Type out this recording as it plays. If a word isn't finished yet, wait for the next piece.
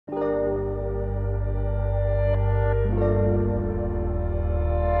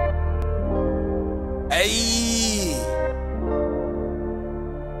Ayy.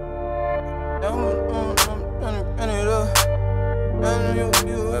 I'm trying it up. I know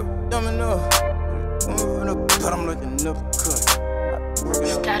you ever dumb enough. But I'm like an uppercut.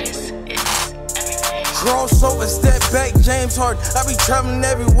 Status is everything. Crossover, step back, James Harden. I be traveling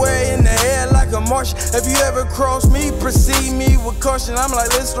everywhere in the air like a Martian. If you ever cross me, proceed me with caution. I'm like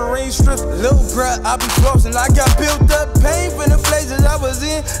Listerine strips, little brat, I be flossing. I got built up pain from the places I was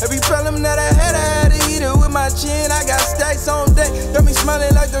in. Every problem that I had to eat it with my chin. I got stacks on deck, got me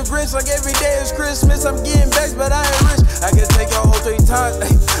smiling like the Grinch. Like every day is Christmas, I'm getting back, but I ain't rich. I can take your whole 3 times,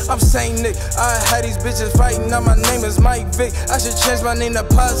 I'm Saint Nick. I had these bitches fighting, now my name is Mike Vick. I should change my name to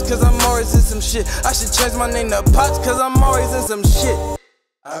Potts, cause I'm always in some shit. I should change my name to Potts, cause I'm always in some shit.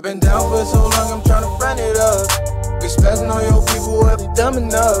 I've been down for so long, I'm tryna run it up. Be spazzing on your people, I be dumb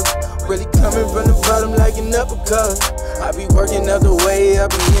enough. Really coming from the bottom like an uppercut. I be working out the way, I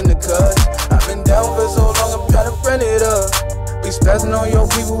be in the cut. I've been down for so long, I'm tryna run it up. Be spazzing on your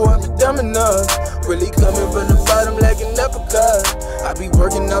people, I be dumb enough. Really coming from the bottom like an uppercut. I be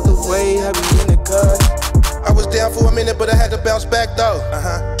working out the way, I be in the cut. I was down for a minute, but I had to bounce back though.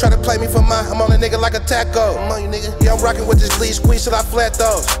 Try to play me for mine, I'm on a nigga like a taco. Come on, you nigga. Yeah, I'm rocking with this lead squeeze till I flat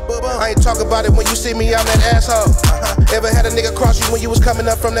those. I ain't talk about it when you see me, I'm that asshole. Ever had a nigga cross you when you was coming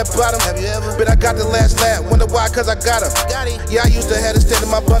up from that bottom? Have you ever? But I got the last lap, wonder why, cause I got him. Yeah, I used to have to stand in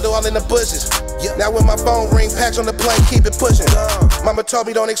my bundle all in the bushes. Now when my phone ring, packs on the plane, keep it pushing. Mama told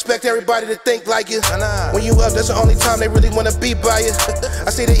me don't expect everybody to think like you. When you up, that's the only time they really wanna be by you.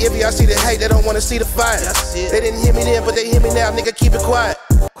 I see the envy, I see the hate, they don't wanna see the fire. They didn't hear me then, but they hear me now, nigga, keep it quiet.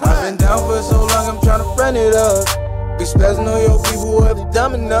 I've been down for so long, I'm tryna run it up. Be spazzing on your people, I be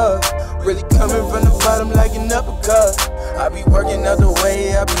dumb enough. Really coming from the bottom like an uppercut. I be working out the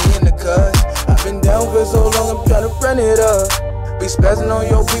way, I be in the cut. I've been down for so long, I'm tryna run it up. Be spazzing on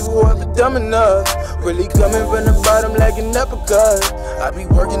your people, I be dumb enough. Really coming from the bottom like an uppercut. I be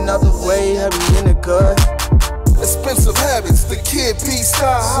working out the way, I be in the cut. Expensive habits, the kid be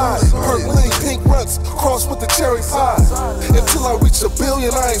sky high. Purple pink runs, cross with the cherry pie. Until I reach $1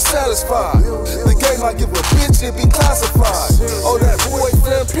 billion, I ain't satisfied. The game I give a bitch, it be classified. Oh, that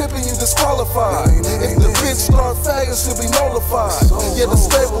boyfriend pimping, you disqualified. If the bitch start faggots, she'll be nullified. Yeah, the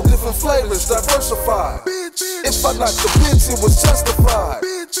stable, different flavors, diversified. If I knock the bitch, it was justified.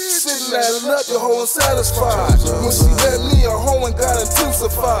 Sitting adding up, your hoe unsatisfied. When she let me, her hoe and got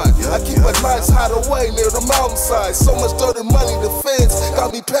intensified. I keep a nice hideaway near the mountainside. So much dirty money, the feds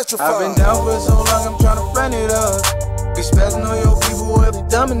got me petrified. I've been down for so long, I'm tryna run it up. Be spazzing on your people, I be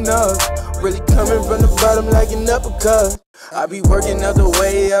dumb enough. Really coming from the bottom like an uppercut. I be working out the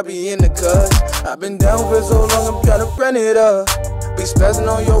way, I be in the cut. I've been down for so long, I'm tryna run it up. Be spazzing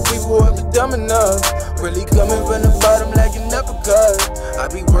on your people, I be dumb enough. Really coming from the bottom like an uppercut. I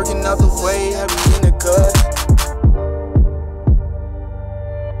be working out the way, I be in the cut.